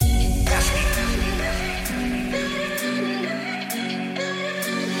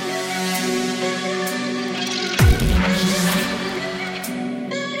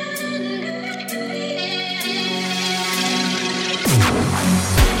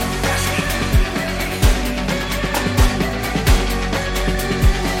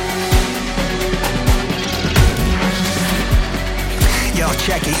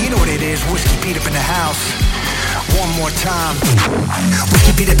There's whiskey beat up in the house. One more time.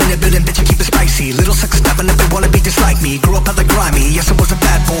 Whiskey beat up in the building, bitch, you keep it spicy. Little suckers stepping up, they wanna be just like me. Grew up hella grimy, yes I was a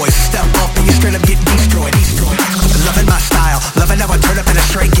bad boy. Step up and you straight up get destroyed. Loving my style, loving how I turn up and I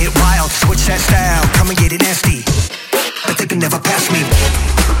straight get wild. Switch that style, come and get it nasty. But they can never pass me.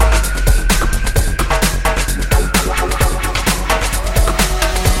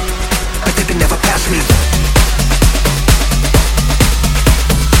 But they can never pass me.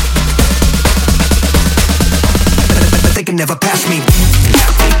 They can never pass me.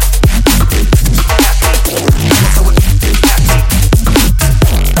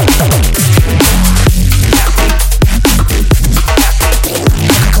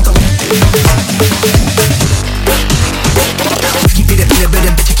 Whiskey beat up in the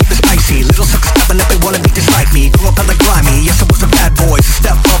building, bitch, you keep it spicy. Little suckers stepping up, they wanna be just like me. Grew up hella grimy, yes I was a bad boy.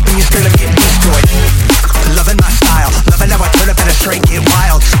 Step up and you straight up get destroyed. Loving my style, loving how I turn up and I straight get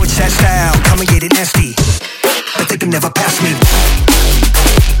wild. Switch that style, come and get it nasty. But they can never pass me.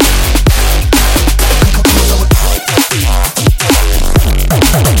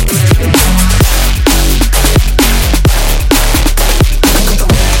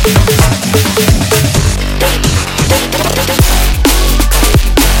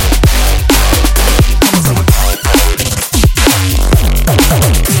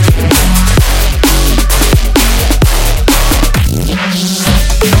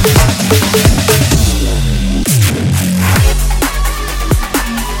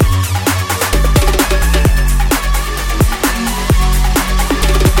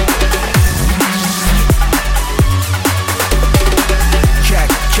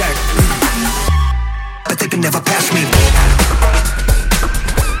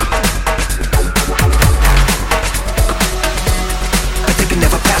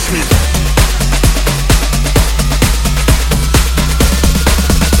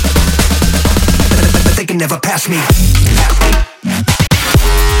 Never pass me.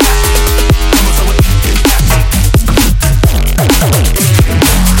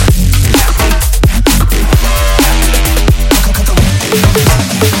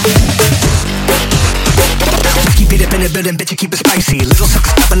 Whiskey beat up in the building, bitch, you keep it spicy. Little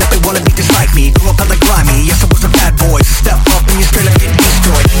suckers stepping up, they wanna be just like me. Grew up hella grimy, yes I was a bad boy. Step up and you straight up get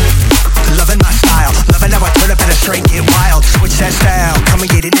destroyed. Loving my style, loving how I turn up and I straight get wild. Switch that style, come and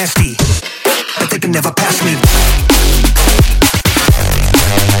get it nasty. But they can never pass me.